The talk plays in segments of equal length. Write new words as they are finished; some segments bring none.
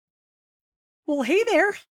Well, hey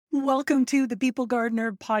there. Welcome to the People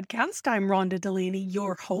Gardener podcast. I'm Rhonda Delaney,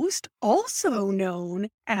 your host, also known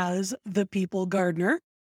as the People Gardener.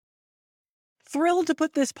 Thrilled to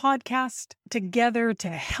put this podcast together to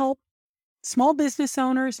help small business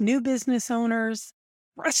owners, new business owners,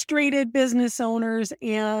 frustrated business owners,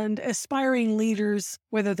 and aspiring leaders,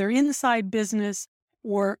 whether they're inside business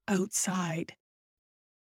or outside.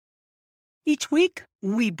 Each week,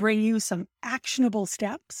 we bring you some actionable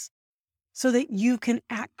steps so that you can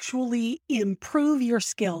actually improve your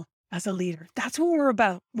skill as a leader. That's what we're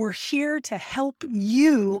about. We're here to help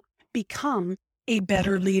you become a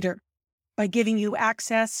better leader by giving you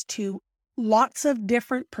access to lots of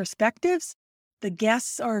different perspectives. The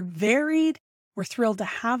guests are varied. We're thrilled to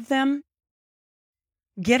have them.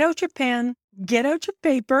 Get out your pen, get out your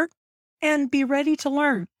paper, and be ready to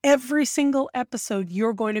learn. Every single episode,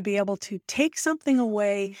 you're going to be able to take something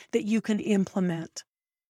away that you can implement.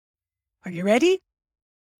 Are you ready?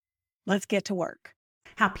 Let's get to work.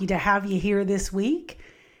 Happy to have you here this week.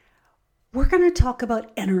 We're going to talk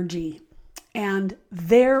about energy and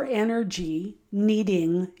their energy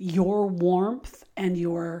needing your warmth and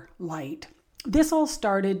your light. This all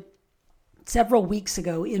started several weeks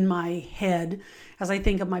ago in my head as I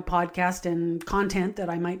think of my podcast and content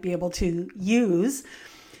that I might be able to use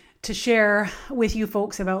to share with you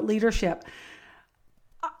folks about leadership.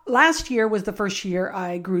 Last year was the first year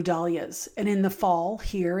I grew dahlias. And in the fall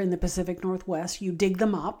here in the Pacific Northwest, you dig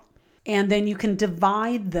them up and then you can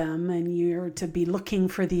divide them and you're to be looking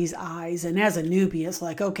for these eyes. And as a newbie, it's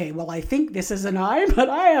like, okay, well, I think this is an eye, but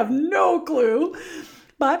I have no clue.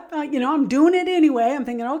 But, I'm doing it anyway. I'm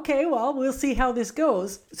thinking, okay, well, we'll see how this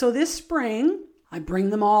goes. So this spring, I bring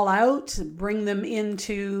them all out, bring them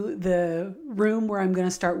into the room where I'm going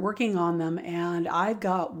to start working on them. And I've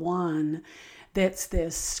got one that's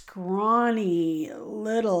this scrawny,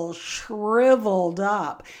 little shriveled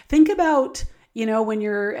up. Think about, when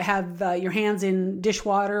you have your hands in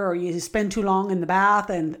dishwater or you spend too long in the bath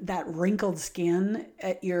and that wrinkled skin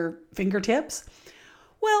at your fingertips.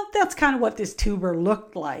 Well, that's kind of what this tuber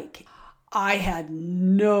looked like. I had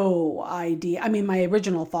no idea. I mean, my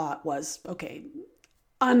original thought was, okay,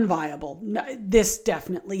 unviable. No, this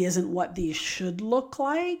definitely isn't what these should look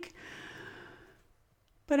like.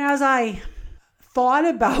 But as I thought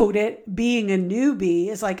about it being a newbie,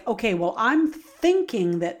 it's like, okay, well, I'm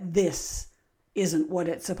thinking that this isn't what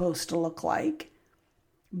it's supposed to look like.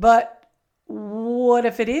 But what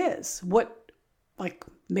if it is?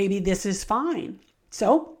 Maybe this is fine.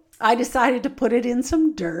 So I decided to put it in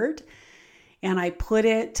some dirt and I put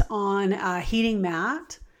it on a heating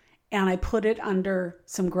mat and I put it under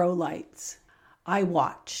some grow lights. I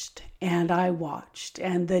watched and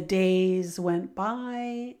the days went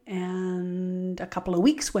by and a couple of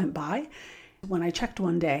weeks went by. When I checked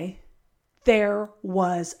one day, there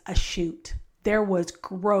was a shoot. There was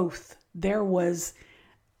growth. There was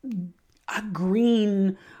a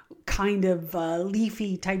green kind of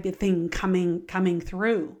leafy type of thing coming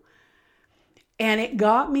through. And it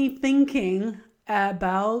got me thinking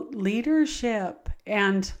about leadership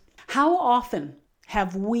and how often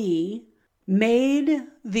have we made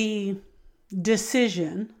the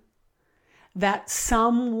decision that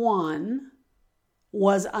someone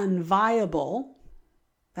was unviable.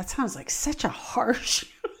 That sounds like such a harsh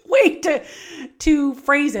way to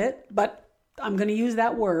phrase it, but I'm going to use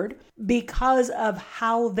that word because of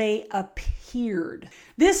how they appeared.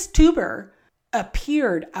 This tuber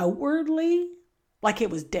appeared outwardly like it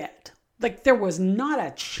was dead. Like there was not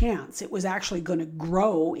a chance it was actually going to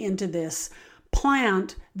grow into this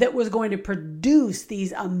plant that was going to produce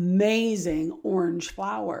these amazing orange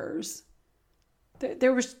flowers.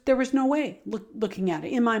 There was no way looking at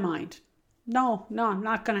it in my mind. No,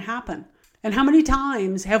 not going to happen. And how many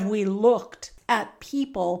times have we looked at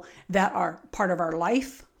people that are part of our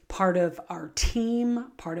life, part of our team,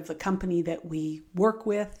 part of the company that we work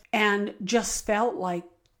with, and just felt like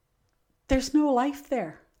there's no life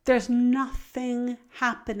there. There's nothing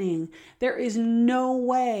happening. There is no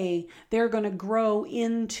way they're going to grow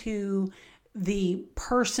into the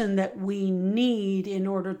person that we need in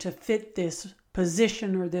order to fit this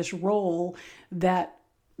position or this role that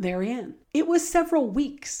they're in. It was several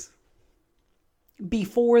weeks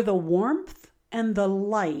before the warmth and the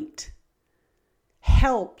light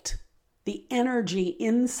helped the energy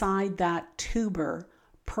inside that tuber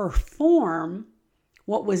perform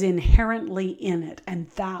what was inherently in it, and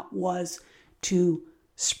that was to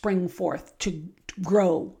spring forth, to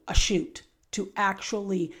grow a shoot, to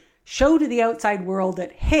actually show to the outside world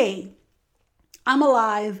that, hey, I'm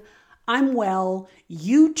alive, I'm well.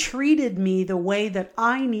 You treated me the way that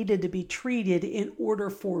I needed to be treated in order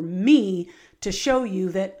for me to show you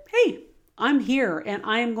that, hey, I'm here and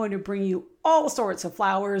I am going to bring you all sorts of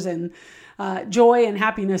flowers and joy and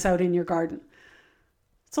happiness out in your garden.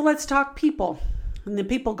 So let's talk people in the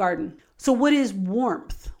people garden. So what is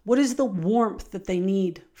warmth? What is the warmth that they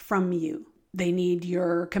need from you? They need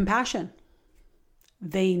your compassion.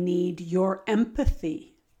 They need your empathy.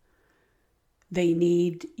 They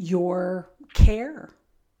need your care,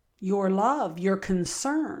 your love, your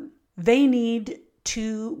concern. They need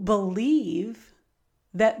to believe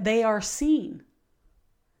that they are seen,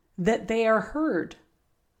 that they are heard,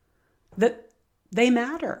 that they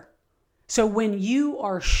matter. So when you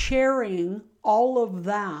are sharing all of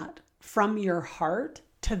that from your heart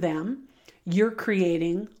to them, you're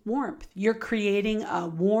creating warmth. You're creating a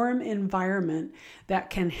warm environment that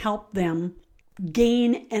can help them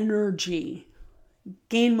gain energy,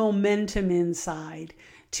 gain momentum inside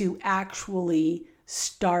to actually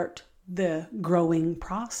start the growing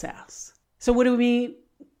process. So what do we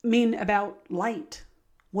mean about light?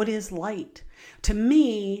 What is light? To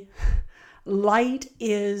me, light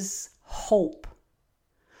is hope.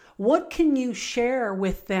 What can you share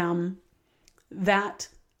with them that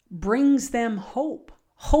brings them hope?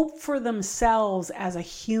 Hope for themselves as a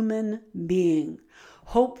human being.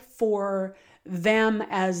 Hope for them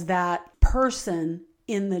as that person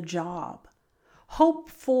in the job. Hope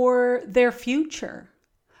for their future.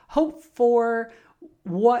 Hope for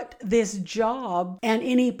what this job and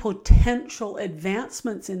any potential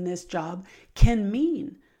advancements in this job can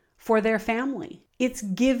mean for their family. It's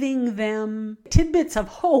giving them tidbits of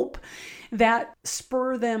hope that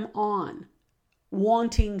spur them on,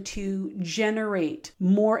 wanting to generate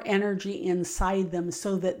more energy inside them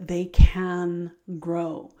so that they can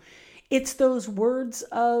grow. It's those words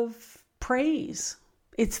of praise.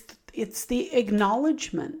 It's the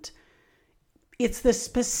acknowledgement. It's the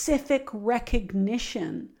specific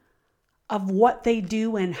recognition of what they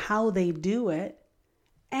do and how they do it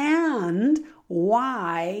and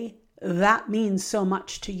why that means so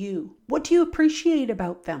much to you. What do you appreciate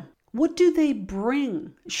about them? What do they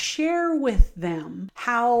bring? Share with them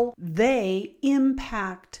how they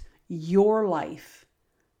impact your life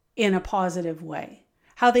in a positive way,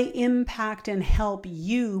 how they impact and help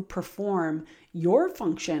you perform your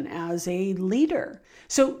function as a leader.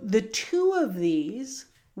 So the two of these,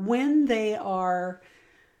 when they are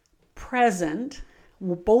present,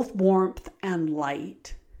 both warmth and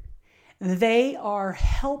light, they are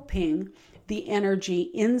helping the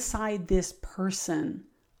energy inside this person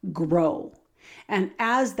grow. And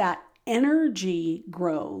as that energy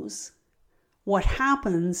grows, what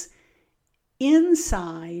happens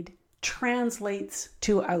inside translates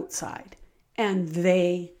to outside. And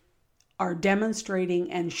they are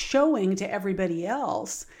demonstrating and showing to everybody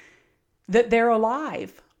else that they're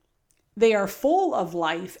alive. They are full of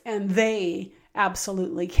life and they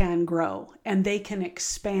absolutely can grow and they can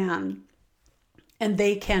expand and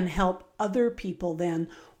they can help other people then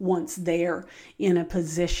once they're in a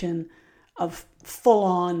position of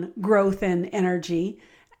full-on growth and energy.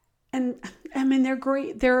 And I mean, they're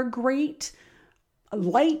great. They're a great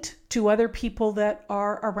light to other people that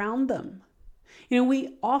are around them. You know,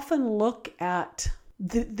 we often look at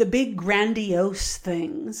the big grandiose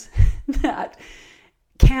things that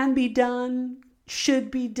can be done,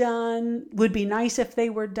 should be done, would be nice if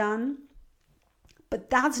they were done. But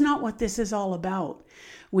that's not what this is all about.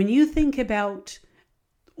 When you think about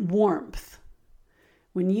warmth,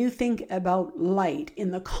 when you think about light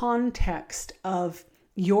in the context of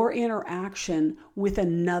your interaction with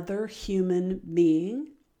another human being,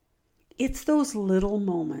 it's those little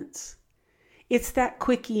moments. It's that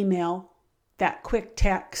quick email, that quick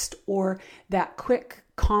text, or that quick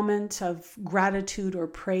comment of gratitude or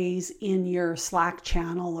praise in your Slack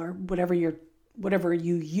channel or whatever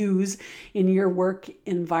you use in your work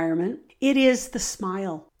environment. It is the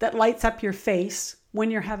smile that lights up your face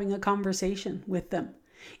when you're having a conversation with them.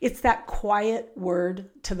 It's that quiet word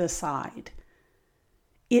to the side.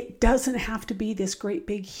 It doesn't have to be this great,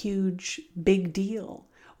 big, huge, big deal.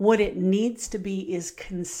 What it needs to be is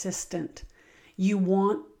consistent. You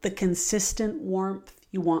want the consistent warmth.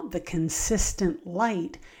 You want the consistent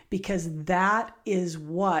light because that is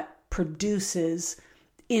what produces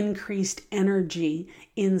increased energy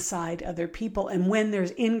inside other people. And when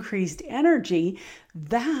there's increased energy,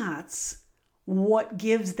 that's what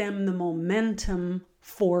gives them the momentum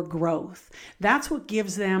for growth. That's what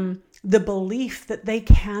gives them the belief that they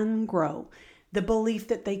can grow, the belief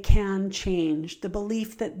that they can change, the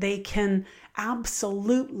belief that they can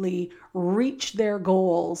absolutely reach their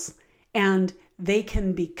goals and they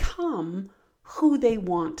can become who they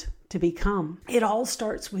want to become. It all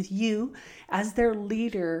starts with you as their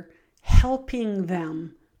leader, helping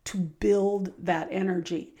them to build that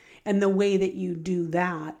energy. And the way that you do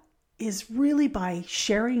that is really by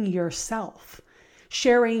sharing yourself,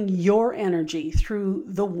 sharing your energy through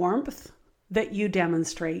the warmth that you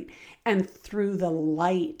demonstrate and through the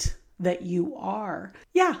light that you are.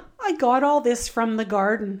 Yeah, I got all this from the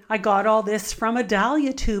garden. I got all this from a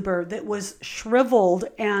dahlia tuber that was shriveled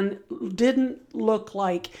and didn't look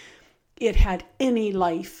like it had any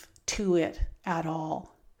life to it at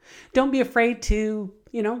all. Don't be afraid to,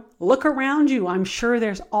 look around you. I'm sure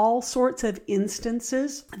there's all sorts of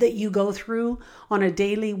instances that you go through on a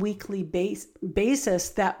daily, weekly basis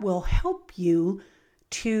that will help you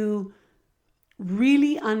to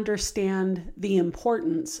really understand the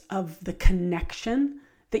importance of the connection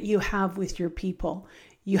that you have with your people.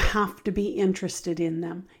 You have to be interested in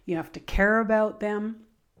them. You have to care about them.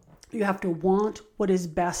 You have to want what is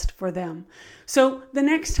best for them. So the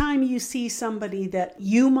next time you see somebody that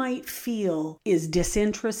you might feel is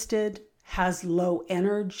disinterested, has low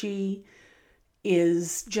energy,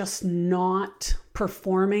 is just not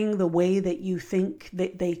performing the way that you think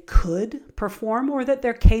that they could perform or that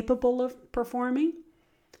they're capable of performing,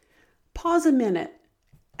 pause a minute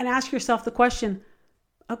and ask yourself the question,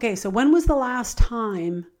 okay, so when was the last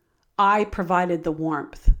time I provided the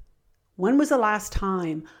warmth? When was the last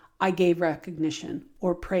time I gave recognition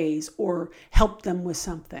or praise or helped them with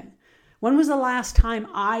something? When was the last time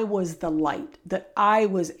I was the light, that I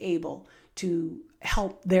was able to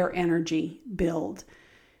help their energy build?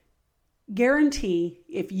 Guarantee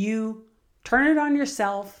if you turn it on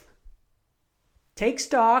yourself, take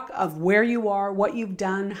stock of where you are, what you've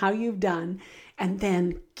done, how you've done, and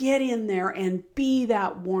then get in there and be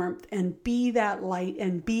that warmth and be that light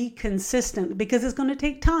and be consistent, because it's going to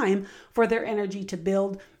take time for their energy to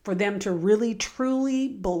build, for them to really truly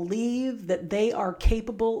believe that they are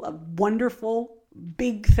capable of wonderful,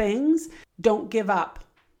 big things. Don't give up.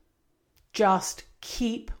 Just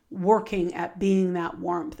keep working at being that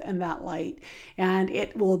warmth and that light. And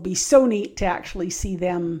it will be so neat to actually see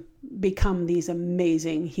them become these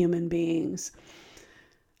amazing human beings.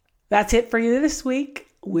 That's it for you this week.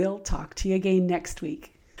 We'll talk to you again next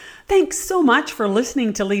week. Thanks so much for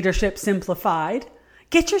listening to Leadership Simplified.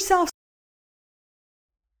 Get yourself...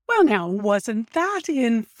 Well, now, wasn't that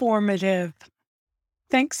informative?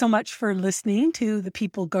 Thanks so much for listening to the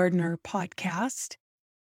People Gardener podcast.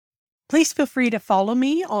 Please feel free to follow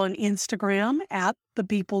me on Instagram at The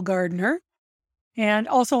People Gardener, and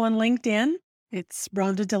also on LinkedIn. It's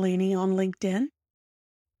Rhonda Delaney on LinkedIn.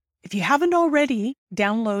 If you haven't already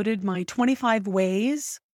downloaded my 25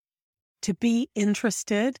 ways to be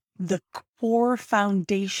interested, the core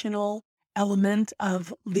foundational element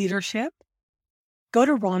of leadership, go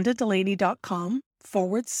to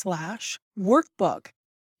rhondadelaney.com/workbook.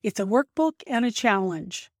 It's a workbook and a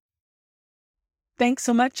challenge. Thanks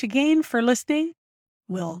so much again for listening.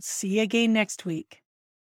 We'll see you again next week.